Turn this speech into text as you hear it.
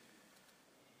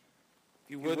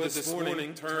you would this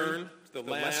morning turn to the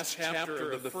last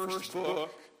chapter of the first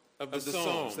book of the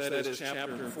Psalms, that is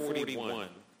chapter 41,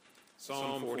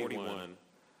 Psalm 41.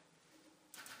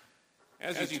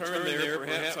 As you turn there,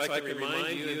 perhaps I can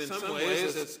remind you in some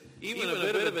ways it's even a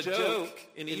bit of a joke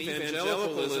in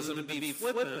evangelicalism to be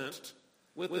flippant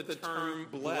with the term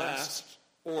blessed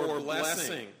or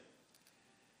blessing.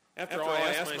 After all,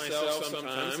 I ask myself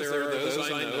sometimes, there are those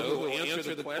I know who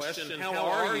answer the question, how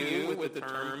are you with the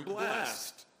term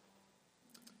blessed?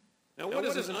 Now, what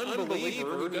is an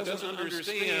unbeliever who doesn't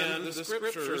understand the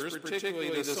Scriptures,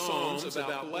 particularly the Psalms,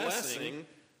 about blessing,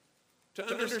 to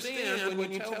understand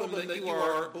when you tell them that you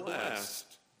are blessed?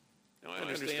 Now, I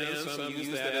understand some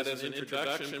use that as an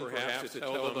introduction, perhaps, to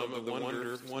tell them of the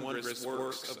wondrous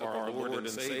works of our Lord and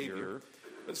Savior.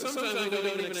 But sometimes we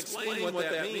don't even explain what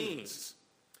that means.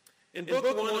 In Book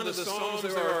 1 of the Psalms,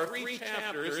 there are 3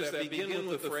 chapters that begin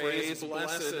with the phrase,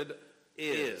 blessed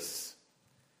is.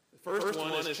 The first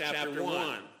one is chapter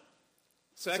 1.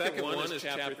 The second one is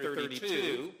chapter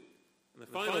 32. And the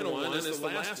final one is the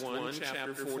last one,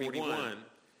 chapter 41.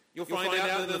 You'll find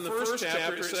out that in the first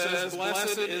chapter it says,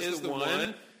 blessed is the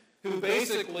one who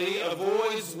basically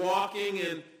avoids walking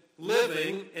and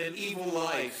living an evil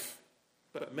life,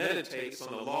 but meditates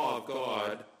on the law of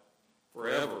God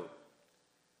forever.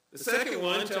 The second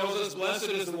one tells us, blessed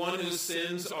is the one whose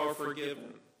sins are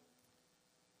forgiven.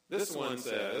 This one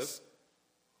says,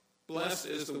 blessed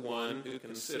is the one who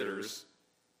considers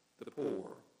the poor.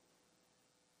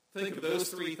 Think of those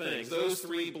 3 things, those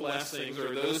 3 blessings,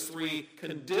 or those 3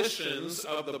 conditions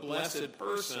of the blessed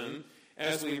person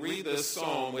as we read this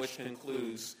psalm, which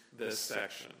concludes this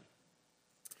section.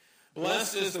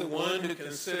 Blessed is the one who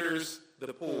considers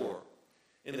the poor.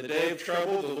 In the day of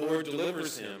trouble, the Lord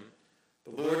delivers him.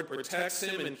 The Lord protects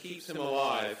him and keeps him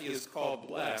alive. He is called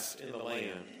blessed in the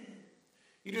land.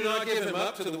 You do not give him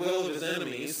up to the will of his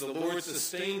enemies. The Lord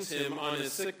sustains him on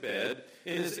his sickbed.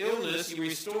 In his illness, you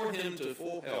restore him to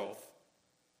full health.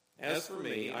 As for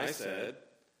me, I said,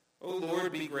 O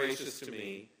Lord, be gracious to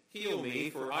me. Heal me,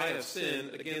 for I have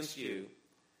sinned against you.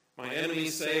 My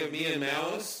enemies say of me in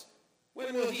malice,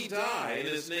 when will he die and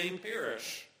his name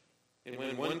perish? And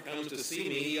when one comes to see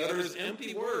me, he utters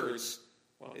empty words,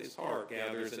 while his heart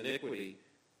gathers iniquity.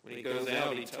 When he goes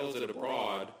out, he tells it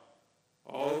abroad.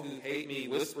 All who hate me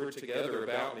whisper together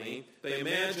about me. They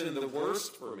imagine the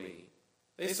worst for me.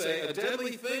 They say, a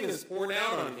deadly thing is poured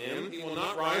out on him. He will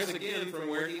not rise again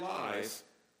from where he lies.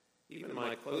 Even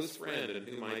my close friend in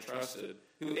whom I trusted,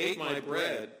 who ate my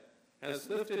bread, has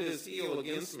lifted his heel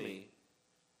against me.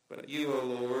 But you, O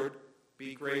Lord,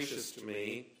 be gracious to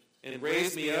me, and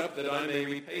raise me up that I may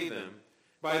repay them.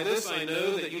 By this I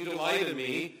know that you delight in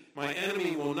me. My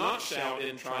enemy will not shout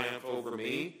in triumph over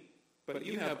me, but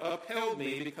you have upheld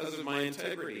me because of my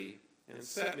integrity and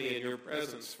set me in your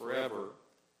presence forever.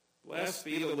 Blessed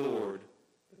be the Lord,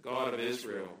 the God of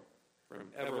Israel, from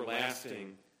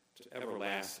everlasting to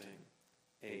everlasting.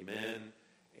 Amen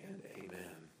and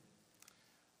amen.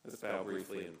 Let's bow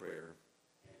briefly in prayer.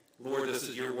 Lord, this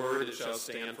is your word. It shall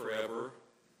stand forever.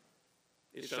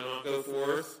 It shall not go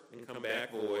forth and come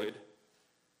back void.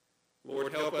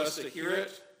 Lord, help us to hear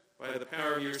it by the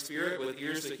power of your Spirit, with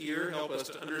ears to hear. Help us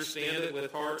to understand it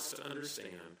with hearts to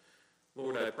understand.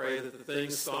 Lord, I pray that the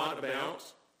things thought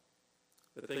about,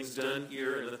 the things done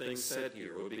here, and the things said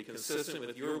here will be consistent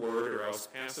with your word, or else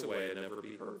pass away and never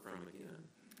be heard from again.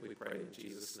 We pray in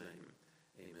Jesus' name.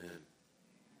 Amen.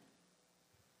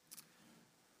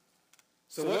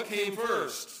 So what came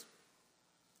first?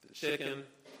 The chicken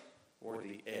or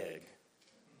the egg?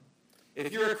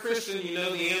 If you're a Christian, you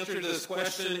know the answer to this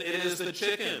question. It is the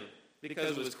chicken,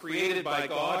 because it was created by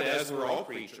God, as were all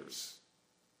creatures.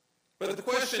 But the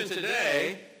question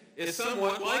today is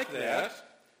somewhat like that.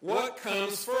 What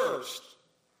comes first?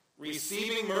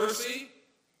 Receiving mercy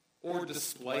or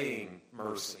displaying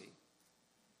mercy?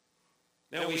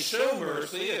 Now, we show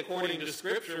mercy, according to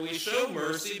Scripture. We show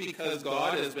mercy because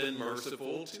God has been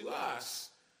merciful to us.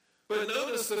 But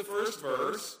notice the first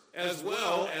verse, as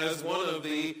well as one of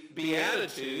the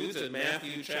Beatitudes in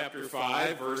Matthew chapter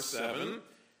 5, verse 7,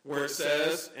 where it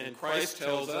says, and Christ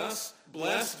tells us,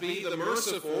 blessed be the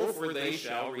merciful, for they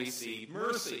shall receive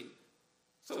mercy.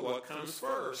 So what comes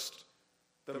first?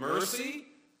 The mercy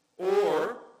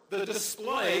or the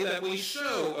display that we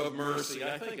show of mercy?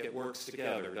 I think it works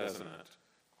together, doesn't it?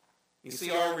 You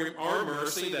see, our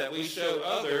mercy that we show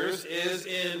others is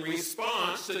in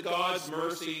response to God's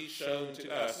mercy shown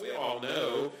to us. We all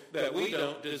know that we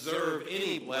don't deserve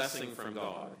any blessing from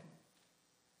God.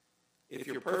 if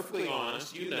you're perfectly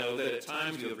honest, you know that at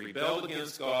times you have rebelled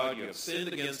against God, you have sinned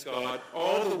against God.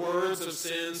 All the words of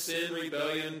sin,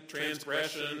 rebellion,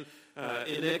 transgression,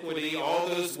 iniquity, all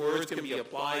those words can be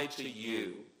applied to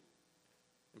you.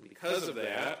 And because of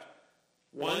that,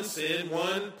 one sin,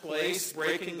 one place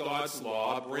breaking God's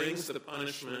law brings the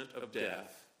punishment of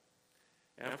death.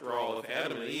 After all, if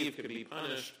Adam and Eve could be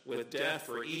punished with death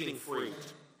for eating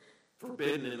fruit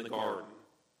forbidden in the garden,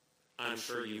 I'm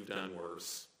sure you've done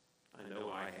worse. I know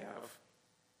I have.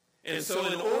 And so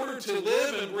in order to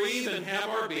live and breathe and have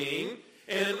our being,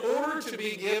 and in order to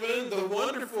be given the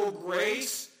wonderful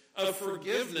grace of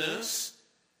forgiveness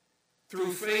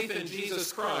through faith in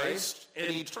Jesus Christ and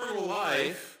eternal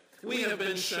life, we have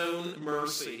been shown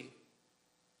mercy.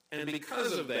 And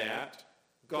because of that,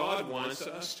 God wants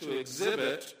us to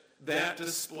exhibit that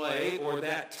display or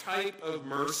that type of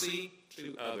mercy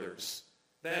to others.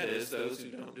 That is, those who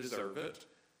don't deserve it.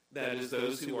 That is,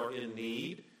 those who are in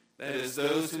need. That is,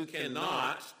 those who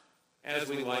cannot, as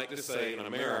we like to say in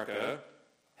America,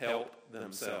 help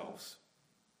themselves.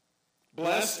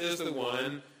 Blessed is the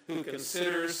one who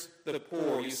considers the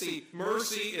poor. You see,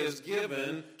 mercy is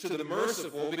given to the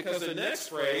merciful because the next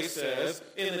phrase says,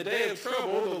 in the day of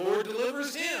trouble, the Lord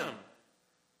delivers him.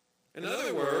 In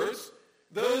other words,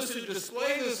 those who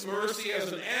display this mercy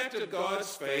as an act of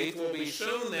God's faith will be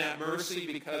shown that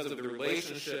mercy because of the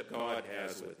relationship God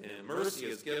has with him. Mercy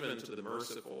is given to the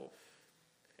merciful.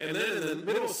 And then in the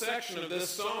middle section of this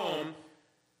psalm,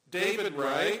 David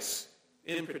writes,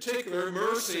 in particular,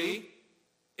 mercy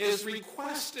is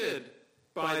requested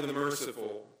by the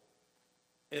merciful.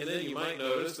 And then you might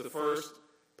notice the first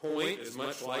point is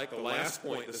much like the last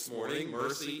point this morning.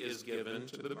 Mercy is given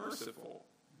to the merciful.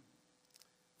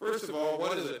 First of all,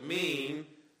 what does it mean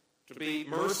to be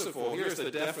merciful? Here's the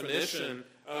definition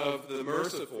of the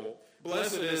merciful.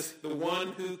 Blessed is the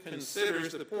one who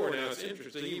considers the poor. Now, it's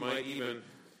interesting. You might even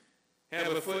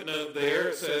have a footnote there.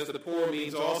 It says the poor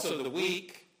means also the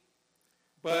weak.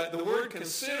 But the word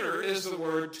consider is the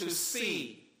word to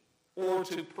see or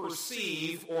to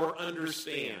perceive or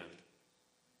understand.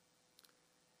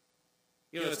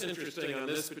 You know, it's interesting on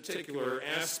this particular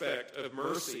aspect of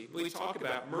mercy. We talk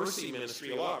about mercy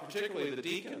ministry a lot, particularly the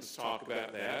deacons talk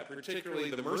about that, particularly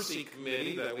the mercy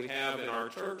committee that we have in our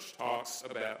church talks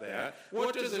about that.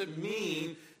 What does it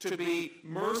mean to be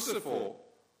merciful?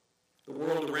 The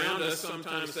world around us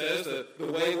sometimes says that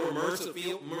the way we're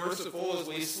merciful is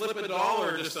we slip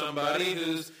 $1 to somebody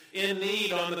who's in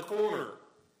need on the corner.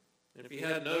 And if you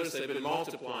hadn't noticed, they've been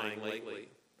multiplying lately.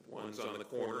 One's on the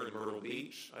corner in Myrtle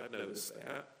Beach. I've noticed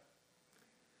that.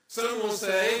 Some will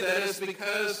say that it's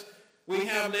because we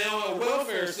have now a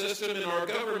welfare system in our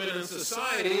government and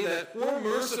society that we're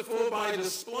merciful by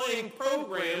displaying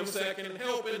programs that can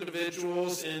help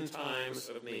individuals in times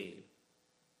of need.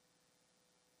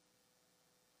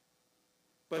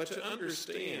 But to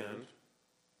understand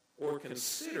or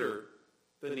consider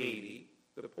the needy,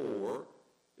 the poor,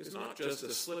 is not just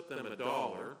to slip them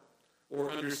 $1 or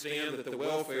understand that the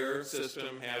welfare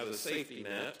system has a safety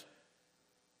net,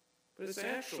 but it's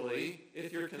actually,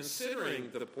 if you're considering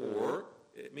the poor,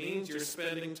 it means you're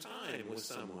spending time with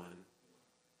someone.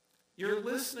 You're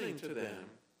listening to them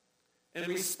and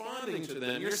responding to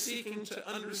them. You're seeking to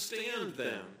understand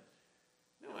them.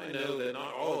 Now, I know that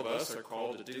not all of us are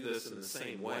called to do this in the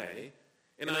same way,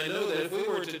 and I know that if we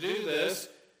were to do this,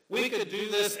 we could do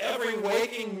this every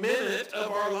waking minute of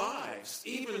our lives,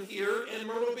 even here in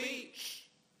Myrtle Beach.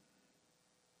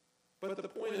 But the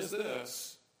point is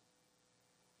this.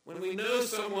 When we know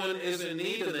someone is in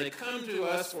need and they come to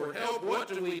us for help, what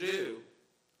do?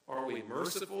 Are we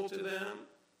merciful to them,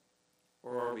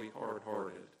 or are we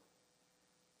hard-hearted?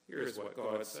 Here's what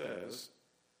God says.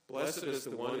 Blessed is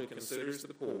the one who considers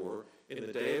the poor. In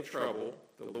the day of trouble,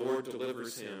 the Lord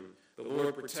delivers him. The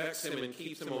Lord protects him and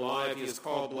keeps him alive. He is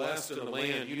called blessed in the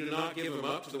land. You do not give him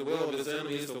up to the will of his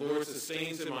enemies. The Lord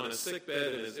sustains him on a sick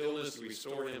bed. In his illness, you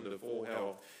restore him to full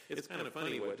health. It's kind of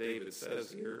funny what David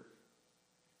says here.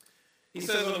 He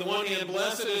says, on the one hand,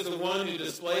 blessed is the one who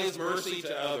displays mercy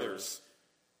to others.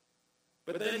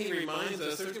 But then he reminds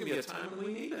us there's going to be a time when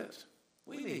we need it.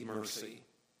 We need mercy.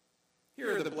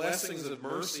 Here are the blessings of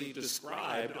mercy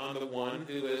described on the one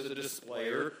who is a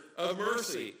displayer of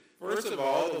mercy. First of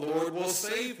all, the Lord will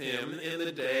save him in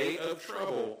the day of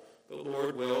trouble. The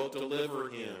Lord will deliver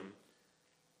him.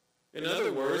 In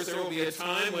other words, there will be a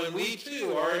time when we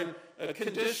too are in a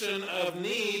condition of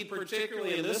need,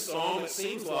 particularly in this psalm. It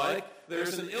seems like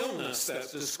there's an illness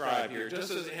that's described here,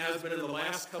 just as it has been in the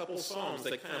last couple psalms.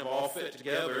 They kind of all fit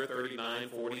together, 39,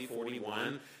 40,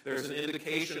 41. There's an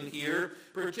indication here,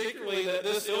 particularly that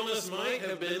this illness might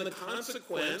have been the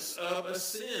consequence of a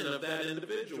sin of that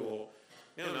individual.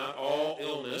 Now, not all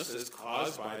illness is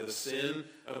caused by the sin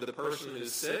of the person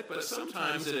who's sick, but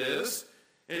sometimes it is.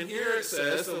 And here it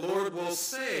says, the Lord will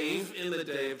save in the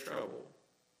day of trouble.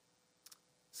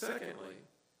 Secondly,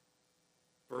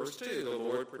 verse 2, the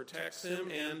Lord protects him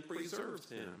and preserves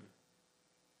him.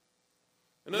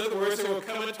 In other words, there will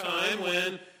come a time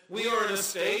when we are in a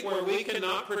state where we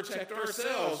cannot protect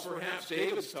ourselves. Perhaps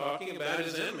David's talking about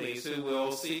his enemies who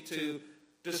will seek to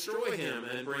destroy him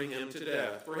and bring him to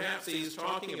death. Perhaps he's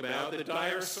talking about the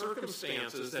dire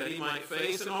circumstances that he might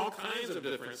face in all kinds of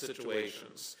different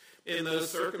situations. In those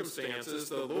circumstances,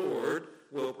 the Lord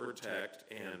will protect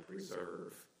and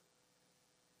preserve.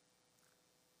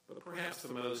 But perhaps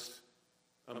the most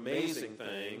amazing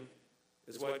thing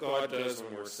is what God does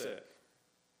when we're sick.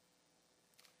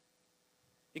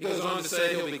 He goes on to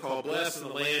say he'll be called blessed in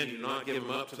the land. You do not give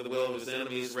him up to the will of his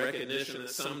enemies. Recognition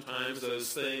that sometimes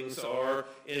those things are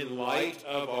in light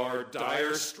of our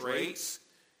dire straits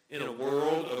in a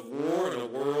world of war, in a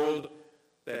world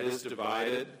that is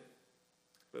divided.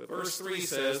 But verse 3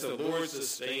 says, the Lord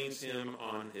sustains him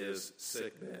on his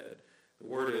sick bed. The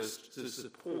word is to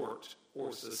support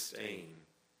or sustain.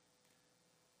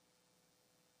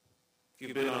 If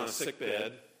you've been on a sick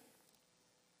bed,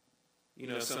 you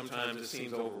know sometimes it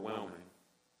seems overwhelming.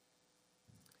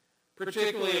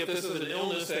 Particularly if this is an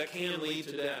illness that can lead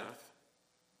to death.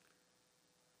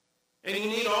 And you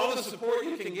need all the support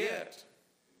you can get.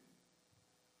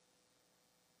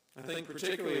 I think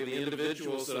particularly the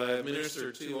individuals that I have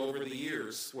ministered to over the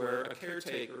years where a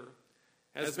caretaker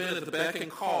has been at the beck and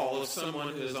call of someone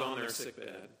who is on their sick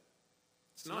bed.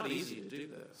 It's not easy to do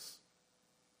this.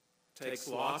 It takes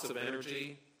lots of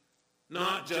energy,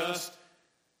 not just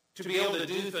to be able to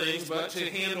do things, but to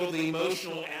handle the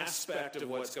emotional aspect of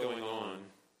what's going on.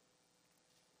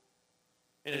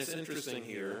 And it's interesting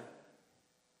here.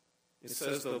 It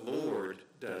says the Lord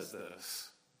does this.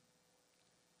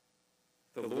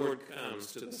 The Lord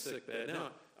comes to the sick bed. Now,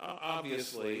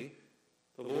 obviously,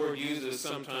 the Lord uses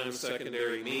sometimes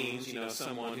secondary means,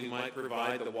 someone who might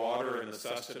provide the water and the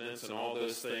sustenance and all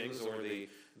those things, or the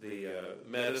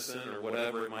medicine or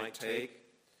whatever it might take.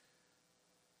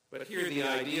 But here, the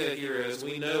idea here is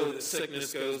we know that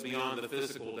sickness goes beyond the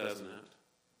physical, doesn't it?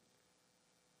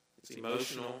 It's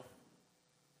emotional.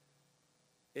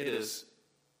 It is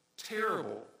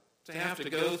terrible to have to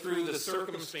go through the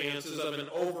circumstances of an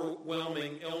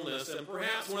overwhelming illness. And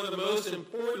perhaps one of the most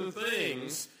important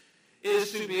things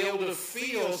is to be able to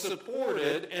feel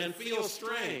supported and feel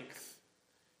strength.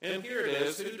 And here it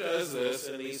is. Who does this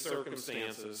in these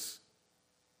circumstances?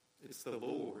 It's the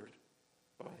Lord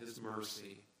by his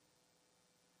mercy.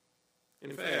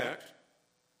 In fact,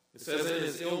 it says in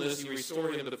his illness you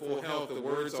restore him to full health. The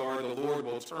words are, the Lord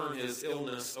will turn his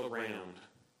illness around.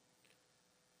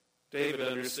 David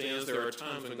understands there are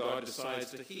times when God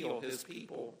decides to heal his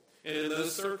people. And in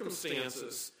those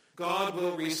circumstances, God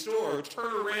will restore,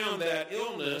 turn around that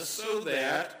illness so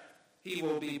that he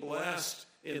will be blessed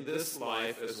in this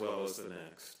life as well as the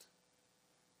next.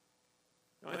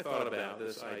 Now, I thought about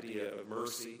this idea of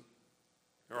mercy.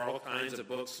 There are all kinds of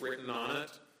books written on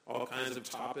it, all kinds of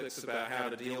topics about how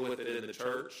to deal with it in the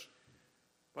church.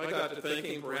 I got to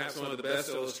thinking perhaps one of the best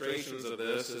illustrations of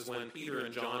this is when Peter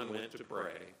and John went to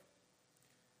pray.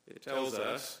 It tells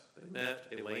us they met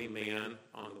a lame man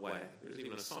on the way. There's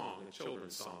even a song, a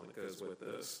children's song that goes with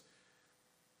this.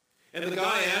 And the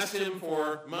guy asked him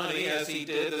for money, as he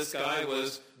did. This guy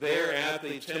was there at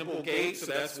the temple gate, so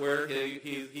that's where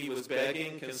he was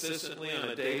begging consistently on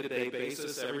a day-to-day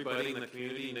basis. Everybody in the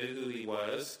community knew who he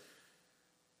was.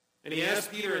 And he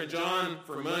asked Peter and John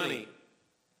for money.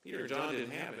 Peter and John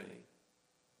didn't have any.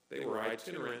 They were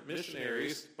itinerant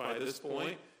missionaries by this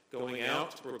point, going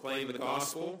out to proclaim the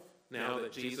gospel now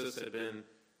that Jesus had been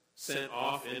sent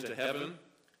off into heaven.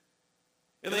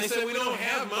 And they said, we don't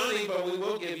have money, but we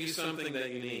will give you something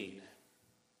that you need.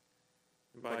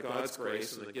 And by God's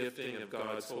grace and the gifting of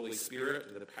God's Holy Spirit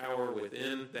and the power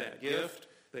within that gift,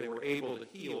 they were able to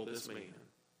heal this man.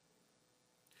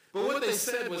 But what they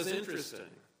said was interesting.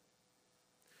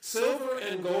 Silver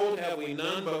and gold have we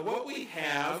none, but what we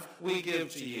have we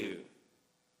give to you.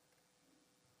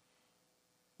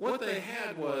 What they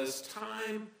had was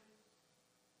time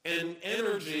and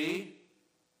energy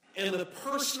and the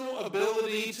personal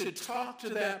ability to talk to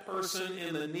that person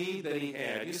in the need that he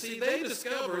had. You see, they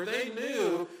discovered, they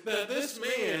knew that this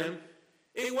man,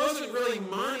 It wasn't really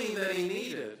money that he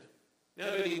needed.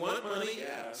 Now, did he want money?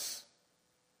 Yes.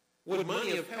 Would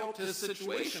money have helped his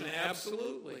situation?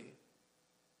 Absolutely.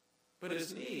 But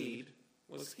his need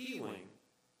was healing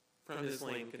from his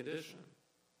lame condition.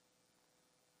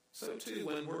 So too,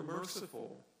 when we're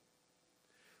merciful,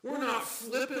 we're not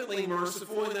flippantly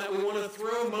merciful in that we want to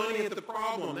throw money at the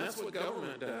problem. That's what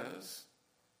government does.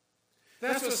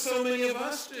 That's what so many of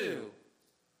us do.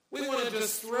 We want to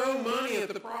just throw money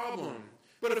at the problem.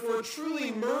 But if we're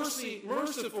truly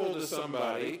merciful to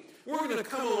somebody, we're going to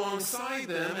come alongside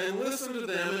them and listen to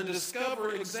them and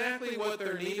discover exactly what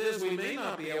their need is. We may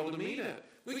not be able to meet it.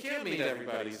 We can't meet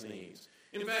everybody's needs.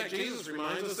 In fact, Jesus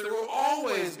reminds us there will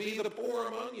always be the poor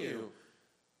among you.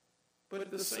 But at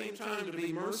the same time, to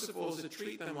be merciful is to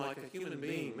treat them like a human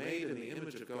being made in the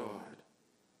image of God.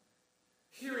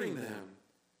 Hearing them,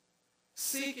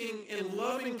 seeking in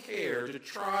loving care to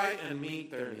try and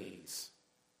meet their needs.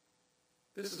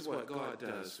 This is what God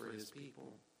does for his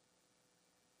people.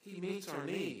 He meets our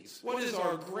needs. What is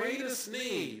our greatest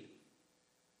need?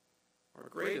 Our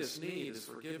greatest need is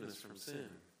forgiveness from sin.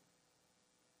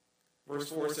 Verse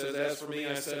 4 says, "As for me,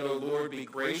 I said, O Lord, be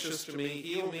gracious to me,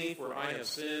 heal me, for I have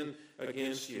sinned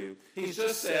against you." He's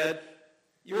just said,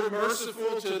 you're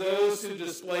merciful to those who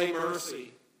display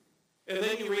mercy. And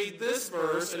then you read this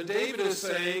verse, and David is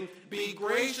saying, be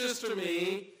gracious to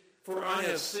me, for I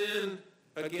have sinned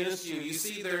against you. You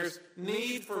see, there's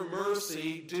need for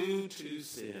mercy due to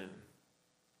sin.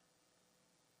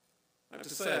 I have to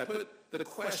say, I put the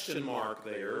question mark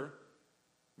there.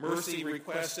 Mercy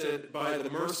requested by the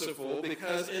merciful,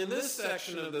 because in this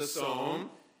section of the psalm,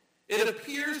 it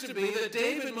appears to be that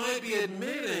David might be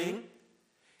admitting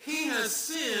he has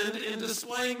sinned in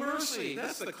displaying mercy.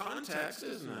 That's the context,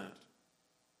 isn't it?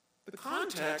 The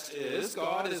context is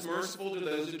God is merciful to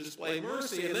those who display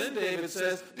mercy. And then David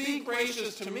says, be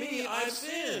gracious to me, I've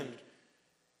sinned.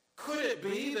 Could it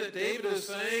be that David is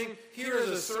saying, here is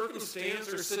a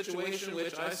circumstance or situation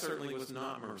which I certainly was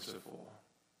not merciful?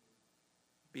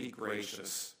 Be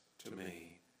gracious to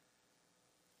me.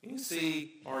 You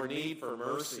see, our need for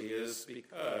mercy is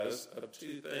because of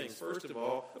two things. First of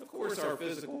all, of course, our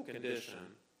physical condition.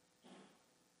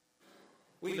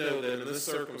 We know that in this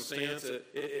circumstance,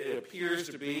 it appears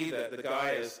to be that the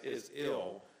guy is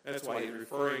ill. That's why he's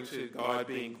referring to God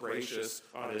being gracious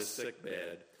on his sick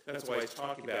bed. That's why he's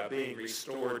talking about being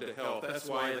restored to health. That's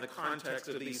why in the context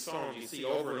of these psalms, you see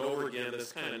over and over again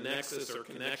this kind of nexus or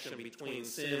connection between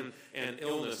sin and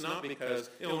illness. Not because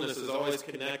illness is always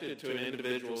connected to an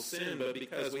individual's sin, but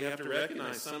because we have to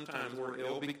recognize sometimes we're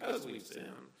ill because we've sinned.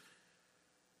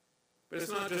 But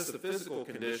it's not just the physical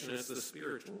condition, it's the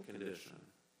spiritual condition.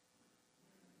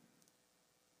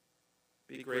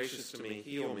 Be gracious to me,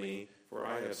 heal me, for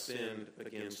I have sinned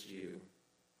against you.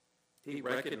 He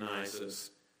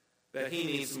recognizes that he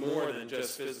needs more than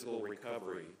just physical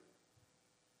recovery.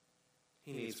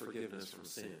 He needs forgiveness from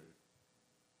sin.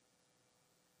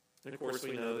 And of course,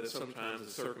 we know that sometimes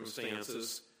the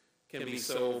circumstances can be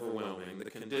so overwhelming. The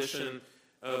condition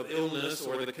of illness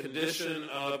or the condition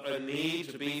of a need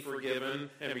to be forgiven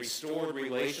and restored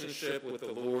relationship with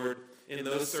the Lord, in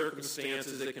those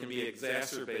circumstances, it can be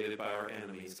exacerbated by our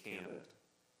enemies, can't it?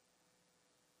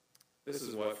 This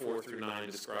is what 4 through 9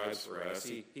 describes for us.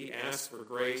 He asks for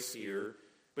grace here,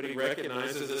 but he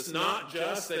recognizes it's not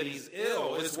just that he's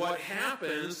ill. It's what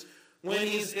happens when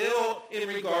he's ill in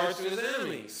regards to his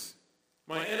enemies.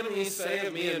 My enemies say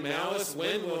of me in malice,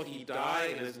 when will he die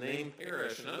and his name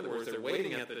perish? In other words, they're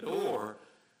waiting at the door.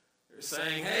 They're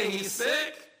saying, hey, he's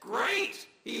sick? Great.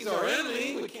 He's our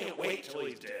enemy. We can't wait till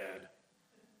he's dead.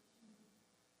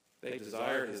 They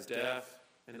desire his death,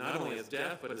 and not only his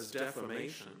death, but his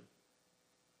defamation.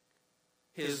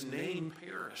 His name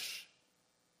perish.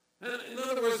 In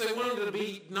other words, they wanted to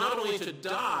be not only to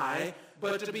die,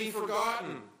 but to be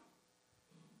forgotten.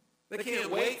 They can't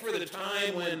wait for the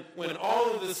time when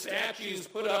all of the statues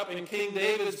put up in King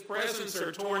David's presence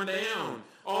are torn down.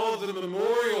 All of the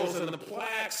memorials and the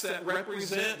plaques that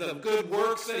represent the good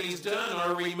works that he's done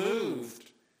are removed.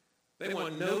 They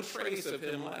want no trace of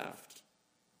him left.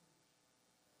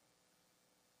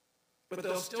 But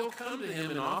they'll still come to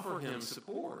him and offer him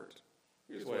support.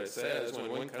 Here's what it says, when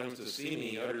one comes to see me,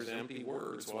 he utters empty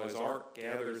words, while his heart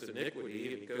gathers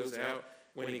iniquity, and he goes out.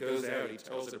 When he goes out, he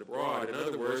tells it abroad. In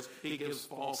other words, he gives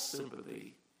false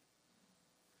sympathy.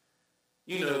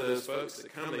 You know those folks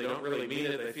that come, they don't really mean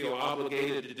it, they feel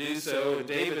obligated to do so. In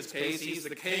David's case, he's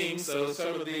the king, so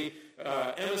some of the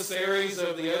emissaries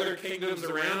of the other kingdoms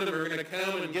around him are going to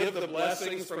come and give the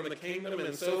blessings from the kingdom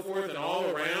and so forth, and all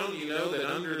around, you know that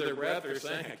under their breath they're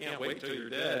saying, I can't wait till you're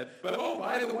dead. But oh,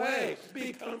 by the way,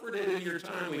 be comforted in your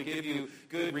time. We give you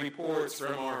good reports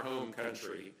from our home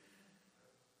country.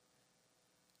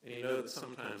 And you know that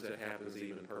sometimes that happens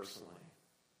even personally.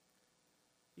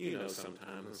 You know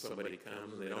sometimes when somebody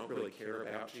comes and they don't really care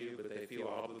about you, but they feel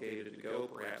obligated to go,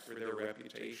 perhaps for their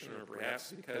reputation or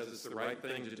perhaps because it's the right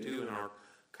thing to do in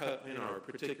our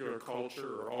particular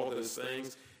culture or all those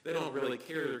things. They don't really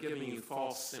care. They're giving you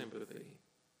false sympathy.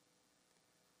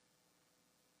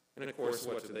 And of course,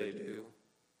 what do?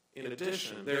 In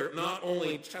addition, they're not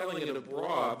only telling it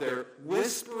abroad, they're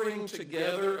whispering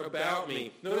together about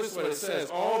me. Notice what it says,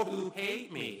 all who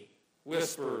hate me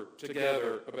whisper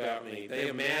together about me. They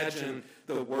imagine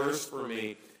the worst for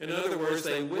me. In other words,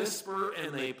 they whisper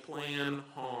and they plan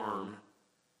harm.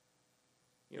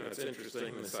 You know, it's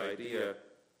interesting, this idea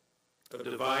of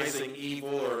devising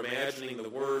evil or imagining the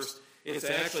worst. It's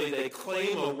actually, they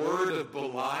claim a word of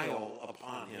Belial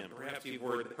upon him. Perhaps you've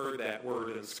heard that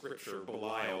word in Scripture,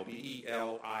 Belial,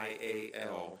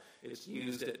 B-E-L-I-A-L. It's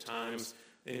used at times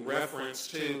in reference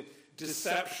to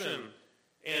deception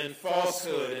and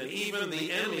falsehood, and even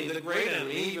the enemy, the great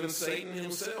enemy, even Satan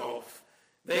himself.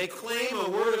 They claim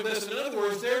a word of this. In other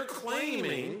words, they're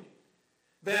claiming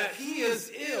that he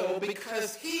is ill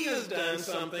because he has done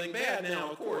something bad. Now,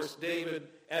 of course, David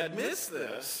admits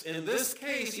this. In this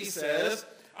case, he says,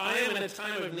 I am in a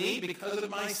time of need because of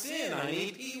my sin. I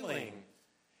need healing.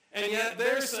 And yet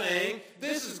they're saying,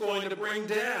 this is going to bring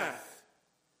death.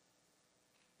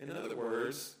 In other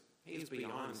words, he's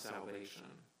beyond salvation.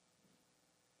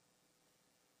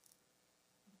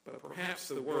 But perhaps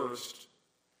the worst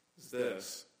is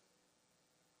this.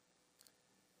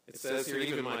 It says here,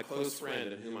 even my close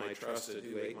friend in whom I trusted,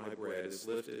 who ate my bread, has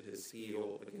lifted his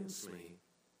heel against me.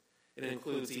 It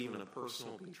includes even a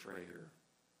personal betrayer.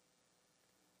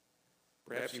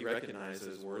 Perhaps you recognize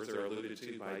those words are alluded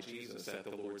to by Jesus at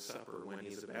the Lord's Supper when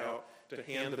he's about to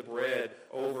hand the bread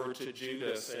over to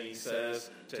Judas, and he says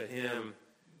to him,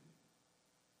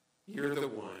 you're the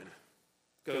one.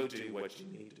 Go do what you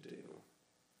need to do.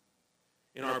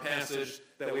 In our passage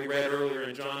that we read earlier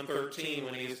in John 13,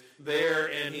 when he's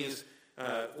there and he's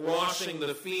washing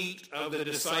the feet of the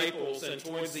disciples, and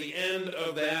towards the end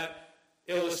of that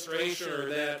illustration or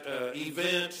that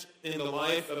event in the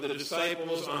life of the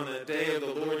disciples on the day of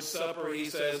the Lord's Supper, he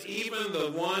says, even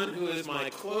the one who is my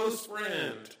close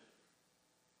friend,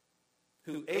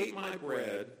 who ate my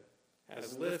bread,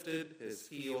 has lifted his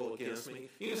heel against me.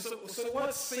 You know, so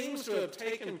what seems to have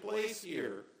taken place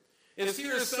here is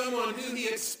here's someone who he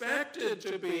expected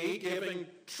to be giving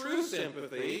true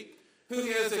sympathy, who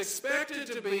he has expected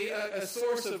to be a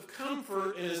source of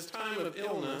comfort in his time of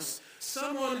illness,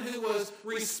 someone who was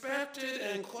respected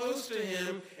and close to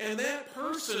him, and that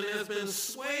person has been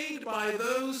swayed by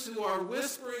those who are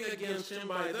whispering against him,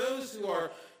 by those who are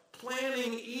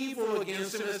planning evil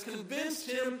against him, has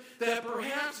convinced him that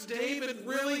perhaps David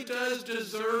really does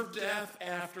deserve death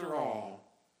after all.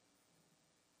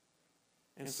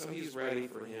 And so he's ready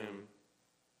for him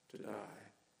to die.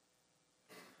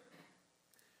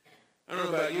 I don't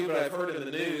know about you, but I've heard in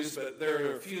the news, but there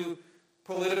are a few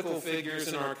political figures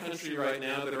in our country right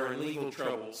now that are in legal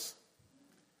troubles.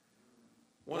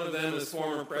 One of them is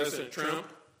former President Trump.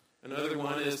 Another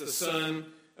one is the son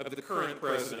of the current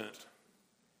president,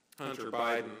 Hunter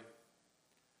Biden.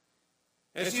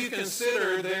 As you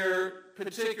consider their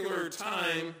particular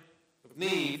time of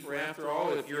need, for after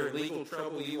all, if you're in legal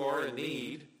trouble, you are in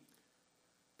need,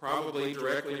 probably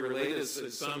directly related to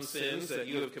some sins that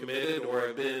you have committed or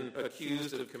have been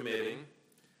accused of committing.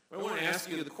 I want to ask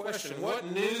you the question,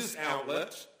 what news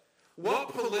outlet, what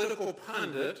political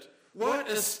pundit, what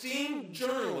esteemed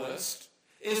journalist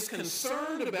is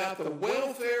concerned about the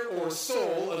welfare or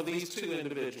soul of these two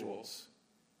individuals?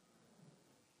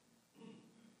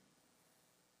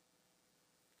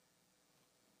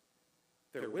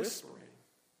 They're whispering.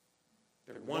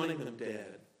 They're wanting them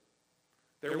dead.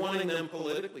 They're wanting them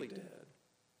politically dead.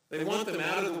 They want them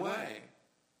out of the way.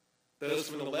 Those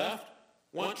from the left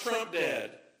want Trump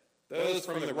dead. Those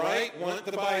from the right want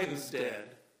the Bidens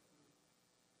dead.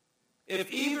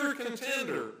 If either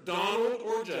contender, Donald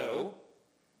or Joe,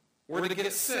 were to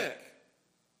get sick,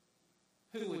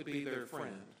 who would be their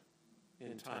friend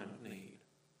in time of need?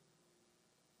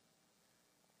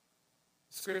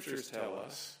 Scriptures tell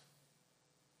us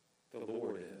the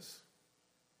Lord is.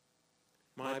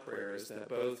 My prayer is that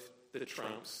both the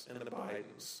Trumps and the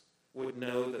Bidens would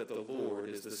know that the Lord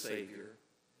is the Savior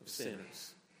of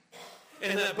sinners.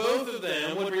 And that both of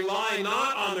them would rely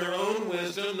not on their own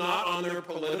wisdom, not on their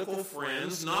political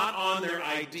friends, not on their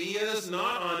ideas,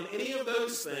 not on any of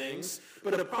those things,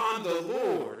 but upon the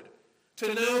Lord,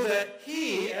 to know that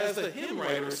he, as the hymn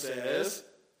writer says,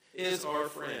 is our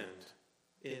friend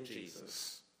in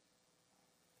Jesus.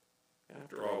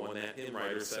 After all, when that hymn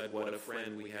writer said, what a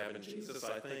friend we have in Jesus,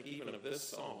 I think even of this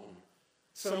psalm.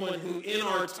 Someone who in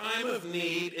our time of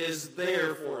need is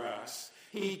there for us.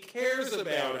 He cares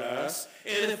about us,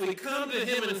 and if we come to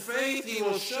him in faith, he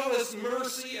will show us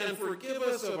mercy and forgive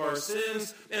us of our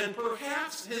sins, and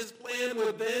perhaps his plan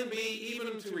would then be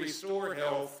even to restore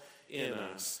health in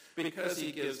us, because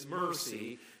he gives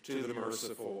mercy to the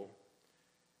merciful.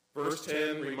 Verse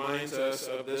 10 reminds us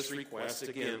of this request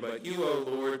again. But you, O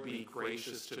Lord, be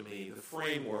gracious to me. The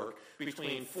framework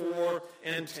between 4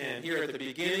 and 10. Here at the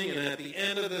beginning and at the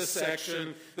end of this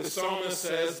section, the psalmist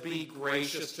says, be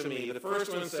gracious to me. The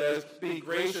first one says, be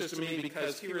gracious to me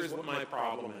because here is what my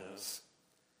problem is.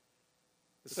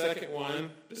 The second one,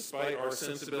 despite our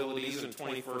sensibilities in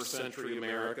 21st century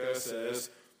America, says,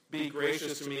 be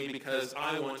gracious to me because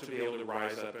I want to be able to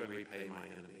rise up and repay my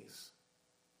enemies.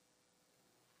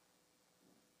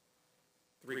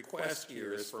 The request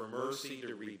here is for mercy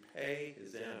to repay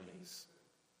his enemies.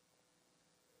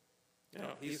 Now,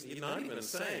 he's not even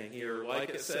saying here, like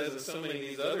it says in so many of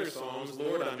these other psalms,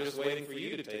 Lord, I'm just waiting for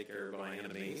you to take care of my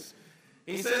enemies.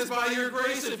 He says, by your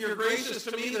grace, if you're gracious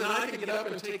to me, then I can get up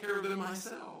and take care of them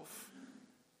myself.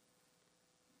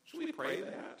 Should we pray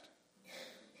that?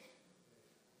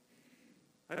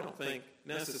 I don't think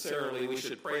necessarily we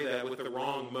should pray that with the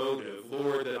wrong motive.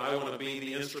 Lord, that I want to be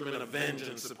the instrument of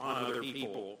vengeance upon other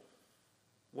people.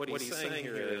 What he's saying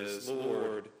here is,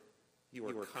 Lord, you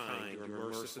are kind, you are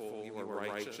merciful, you are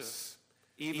righteous.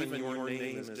 Even your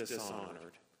name is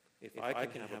dishonored. If I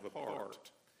can have a part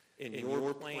in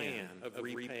your plan of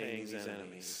repaying these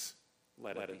enemies,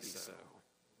 let it be so.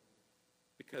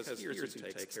 Because here's who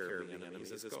takes care of the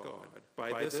enemies is God.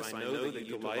 By this I know that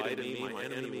you delight in me. My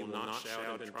enemy will not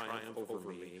shout in triumph over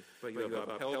me. But you have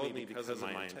upheld me because of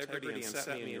my integrity and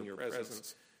set me in your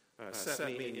presence. Set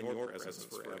me in your presence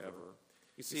forever.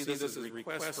 You see, this is a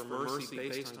request for mercy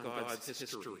based on God's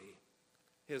history,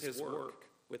 his work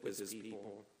with his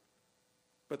people.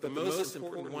 But the most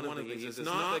important one of these is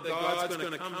not that God's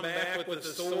going to come back with the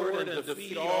sword and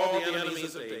defeat all the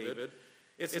enemies of David.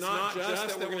 It's not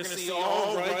just that we're going to see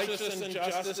all righteousness and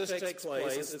justice takes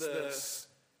place. It's this.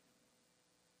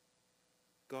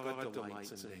 God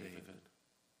delights in David.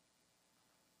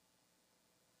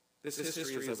 This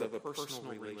history is of a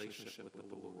personal relationship with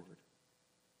the Lord.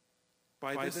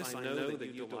 By this I know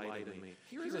that you delight in me.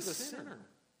 Here is a sinner.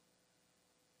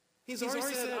 He's already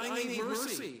said, I need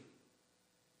mercy.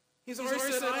 He's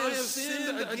already said, I have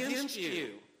sinned against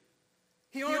you.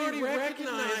 He already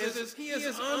recognizes he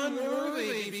is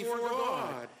unworthy before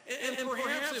God. And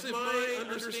perhaps if my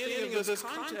understanding of this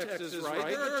context is right,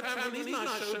 there are times when he's not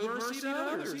showed mercy to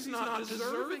others. He's not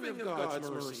deserving of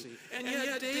God's mercy. And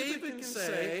yet David can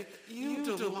say, you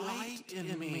delight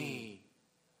in me.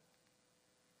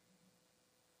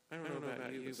 I don't know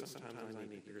about you, but sometimes I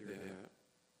need to hear that.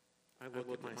 I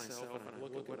look at myself and I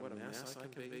look at what a mess I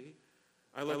can be.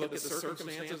 I look at the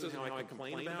circumstances and how I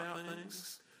complain about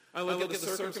things. I look at the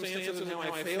circumstances and how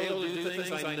I fail to do things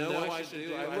I know I should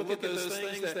do. I look at those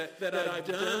things that I've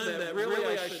done that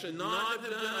really I should not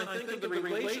have done. I think of the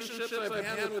relationships I've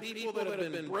had with people that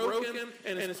have been broken,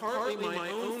 and it's partly my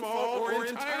own fault or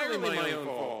entirely my own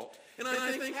fault. And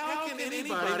I think, how can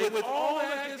anybody with all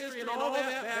that history and all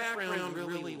that background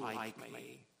really like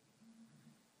me?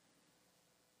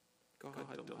 God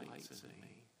delights in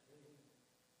me.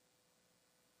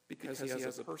 Because he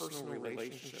has a personal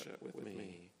relationship with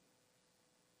me.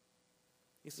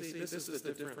 You see, this is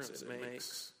the difference it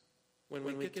makes when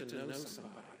we get to know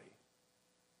somebody.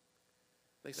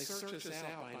 They search us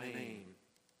out by name.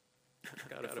 I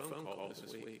got a phone call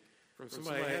this week from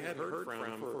somebody I hadn't heard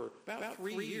from for about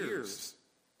 3 years.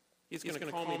 He's going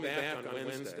to call me back on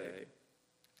Wednesday.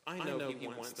 I know he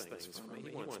wants things from me.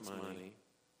 He wants money.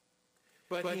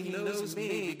 But he knows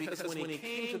me because when he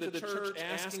came to the church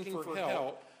asking for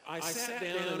help, I sat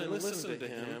down and listened to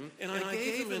him, and I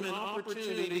gave him an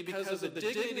opportunity because of the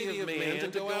dignity of man to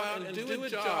go out and do a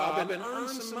job and earn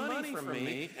some money from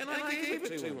me, and I gave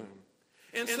it to him.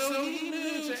 And so he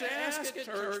knew to ask at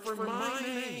church for my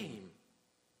name.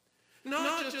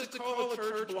 Not just to call the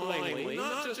church blindly,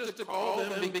 not just to call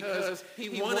them because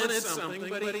he wanted something,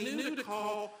 but he knew to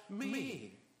call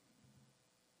me.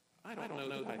 I don't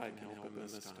know that I can help him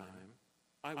this time.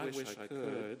 I wish I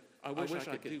could. I wish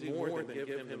I could do more than give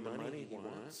him the money he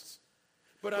wants.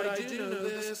 But I do know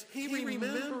this. He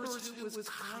remembers who was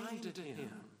kind to him.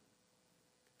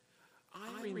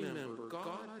 I remember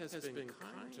God has been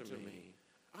kind to me.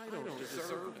 I don't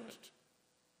deserve it.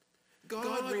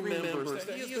 God remembers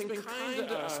that he has been kind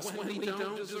to us when we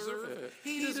don't deserve it.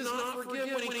 He does not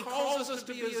forget when he calls us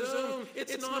to be his own.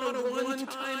 It's not a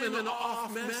one-time and an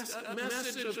off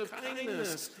message of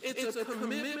kindness. It's a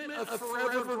commitment of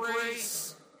forever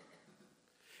grace.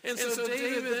 And so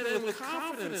David then with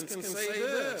confidence can say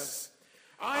this,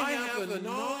 I have the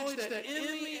knowledge that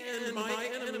in the end my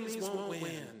enemies won't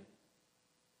win.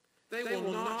 They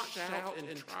will not shout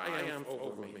and triumph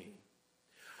over me.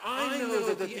 I know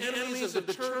that the enemies of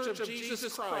the Church of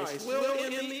Jesus Christ will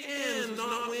in the end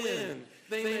not win.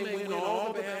 They may win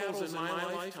all the battles in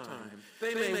my lifetime.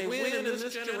 They may win in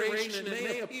this generation. It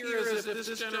may appear as if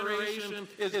this generation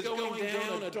is going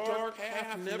down a dark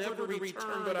path, never to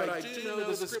return. But I do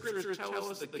know the Scriptures tell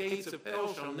us the gates of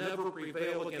hell shall never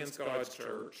prevail against God's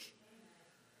church.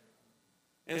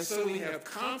 And so we have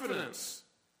confidence.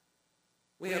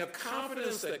 We have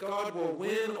confidence that God will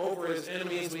win over his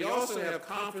enemies. We also have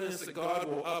confidence that God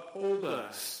will uphold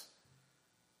us.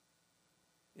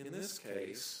 In this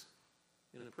case,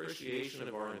 in appreciation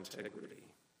of our integrity.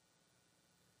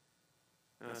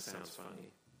 Now, that sounds funny.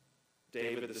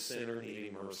 David the sinner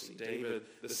needing mercy. David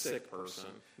the sick person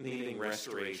needing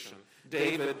restoration.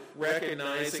 David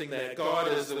recognizing that God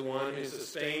is the one who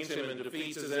sustains him and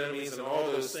defeats his enemies and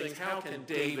all those things. How can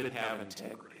David have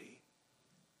integrity?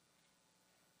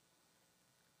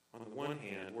 On the one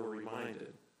hand, we're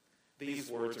reminded these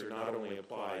words are not only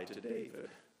applied to David,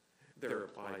 they're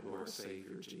applied to our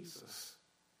Savior, Jesus.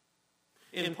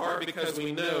 In part because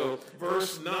we know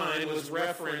verse 9 was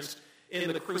referenced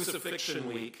in the crucifixion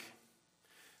week,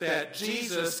 that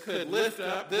Jesus could lift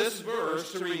up this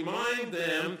verse to remind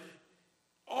them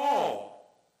all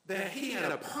that he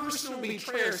had a personal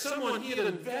betrayer, someone he had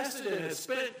invested in, had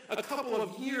spent a couple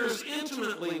of years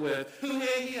intimately with, who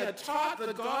he had taught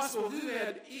the gospel, who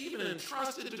had even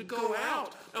entrusted to go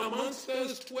out amongst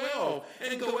those 12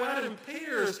 and go out in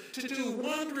pairs to do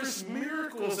wondrous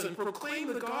miracles and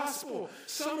proclaim the gospel.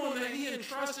 Someone that he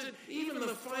entrusted even the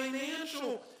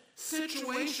financial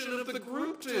situation of the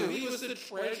group to. He was the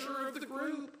treasurer of the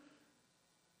group.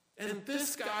 And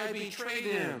this guy betrayed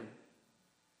him.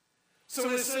 So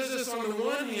it says this on the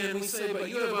one hand, we say, but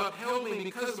you have upheld me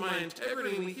because of my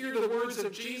integrity. We hear the words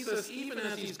of Jesus even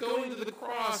as he's going to the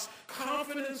cross,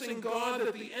 confidence in God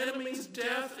that the enemy's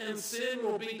death and sin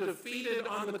will be defeated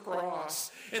on the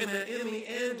cross. And that in the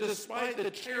end, despite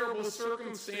the terrible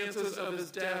circumstances of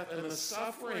his death and the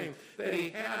suffering that he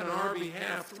had on our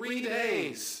behalf, 3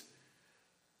 days,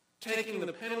 taking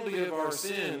the penalty of our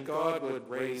sin, God would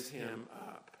raise him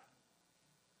up.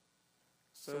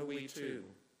 So we too.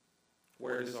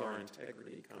 Where does our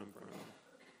integrity come from?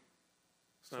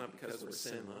 It's not because we're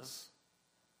sinless.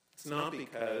 It's not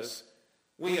because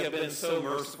we have been so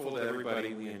merciful to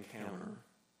everybody we encounter.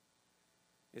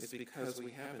 It's because we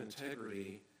have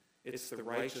integrity. It's the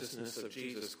righteousness of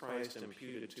Jesus Christ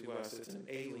imputed to us. It's an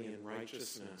alien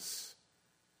righteousness.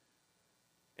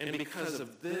 And because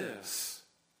of this,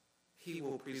 he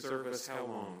will preserve us how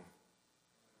long?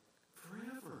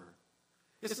 Forever.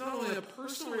 It's not only a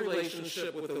personal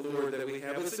relationship with the Lord that we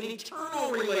have, it's an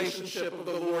eternal relationship with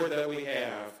the Lord that we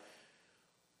have.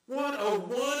 What a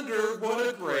wonder, what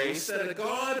a grace that a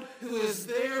God who is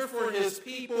there for his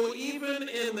people, even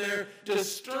in their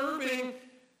disturbing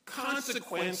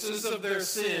consequences of their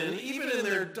sin, even in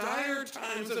their dire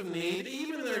times of need,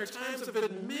 even in their times of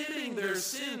admitting their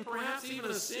sin, perhaps even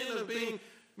a sin of being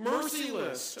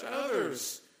merciless to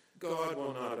others, God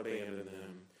will not abandon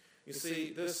them. You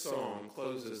see, this psalm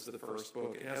closes the first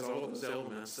book. It has all those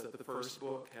elements that the first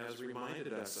book has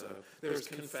reminded us of. There's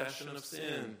confession of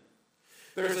sin.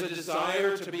 There's a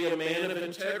desire to be a man of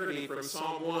integrity from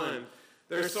Psalm 1.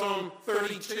 There's Psalm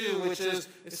 32, which is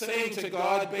saying to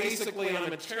God, basically,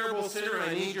 I'm a terrible sinner,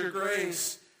 I need your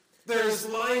grace. There's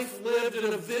life lived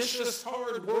in a vicious,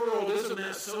 hard world. Isn't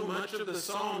that so much of the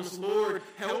Psalms? Lord,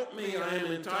 help me, I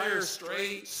am in dire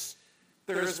straits.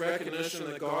 There is recognition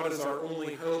that God is our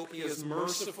only hope. He is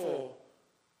merciful,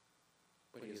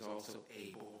 but he is also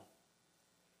able.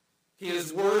 He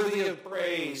is worthy of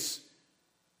praise.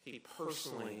 He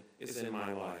personally is in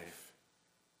my life.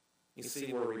 You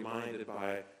see, we're reminded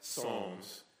by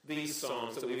Psalms, these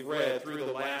Psalms that we've read through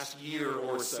the last year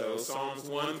or so, Psalms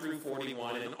 1 through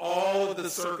 41, and all of the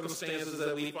circumstances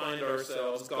that we find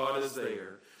ourselves, God is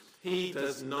there. He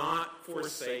does not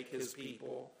forsake his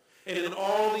people. And in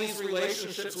all these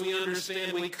relationships, we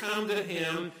understand we come to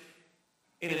him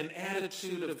in an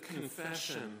attitude of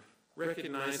confession,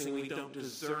 recognizing we don't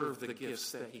deserve the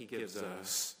gifts that he gives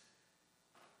us,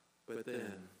 but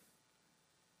then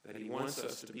that he wants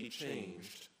us to be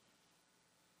changed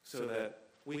so that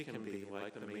we can be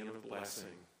like the man of blessing,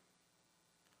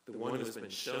 the one who has been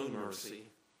shown mercy,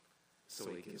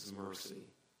 so he gives mercy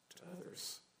to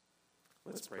others.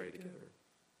 Let's pray together.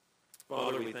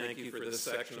 Father, we thank you for this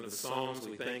section of the Psalms.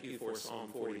 We thank you for Psalm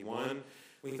 41.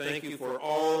 We thank you for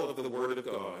all of the Word of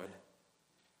God.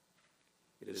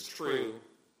 It is true.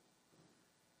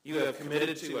 You have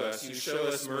committed to us. You show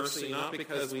us mercy not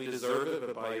because we deserve it,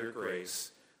 but by your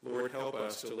grace. Lord, help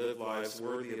us to live lives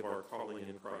worthy of our calling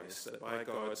in Christ, that by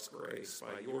God's grace,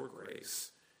 by your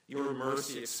grace, your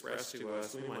mercy expressed to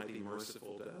us, we might be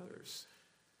merciful to others.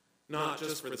 Not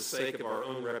just for the sake of our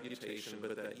own reputation,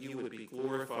 but that you would be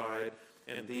glorified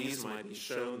and these might be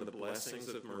shown the blessings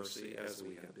of mercy as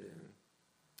we have been.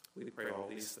 We pray all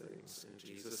these things in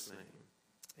Jesus'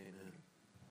 name. Amen.